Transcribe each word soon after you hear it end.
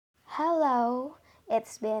Hello,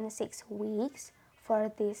 it's been 6 weeks for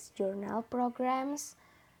these journal programs,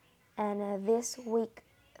 and this week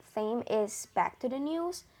theme is back to the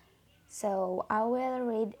news. So I will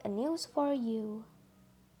read a news for you.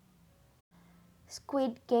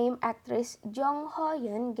 Squid Game actress Jung Ho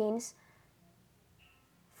Yeon gains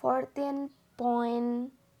 14.6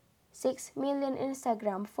 million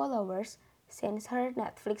Instagram followers since her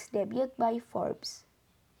Netflix debut by Forbes.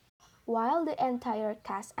 While the entire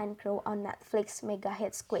cast and crew on Netflix mega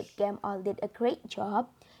hit Squid Game all did a great job,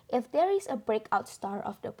 if there is a breakout star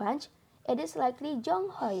of the bunch, it is likely Jung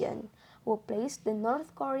Ho-yeon, who plays the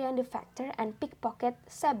North Korean defector and pickpocket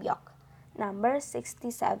Sebyok, number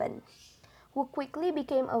 67, who quickly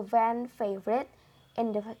became a fan favorite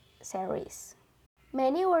in the series.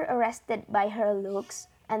 Many were arrested by her looks,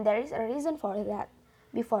 and there is a reason for that.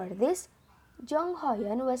 Before this, Jung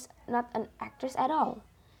Ho-yeon was not an actress at all.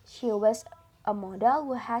 She was a model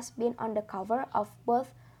who has been on the cover of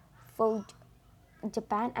both Vogue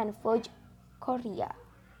Japan and Vogue Korea.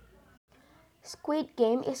 Squid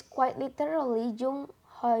Game is quite literally Jung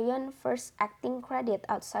Ho-yeon's first acting credit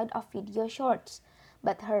outside of video shorts,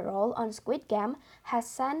 but her role on Squid Game has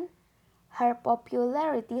sent her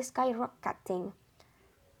popularity skyrocketing.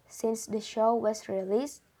 Since the show was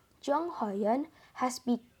released, Jung Ho-yeon has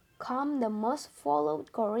become the most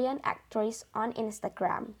followed Korean actress on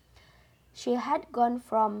Instagram. She had gone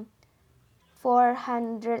from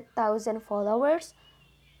 400,000 followers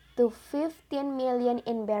to 15 million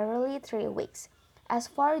in barely 3 weeks. As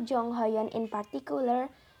for Jung Ho-yeon in particular,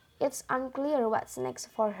 it's unclear what's next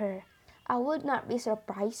for her. I would not be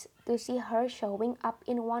surprised to see her showing up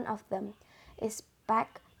in one of them.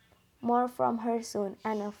 Expect more from her soon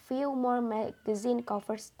and a few more magazine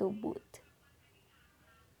covers to boot.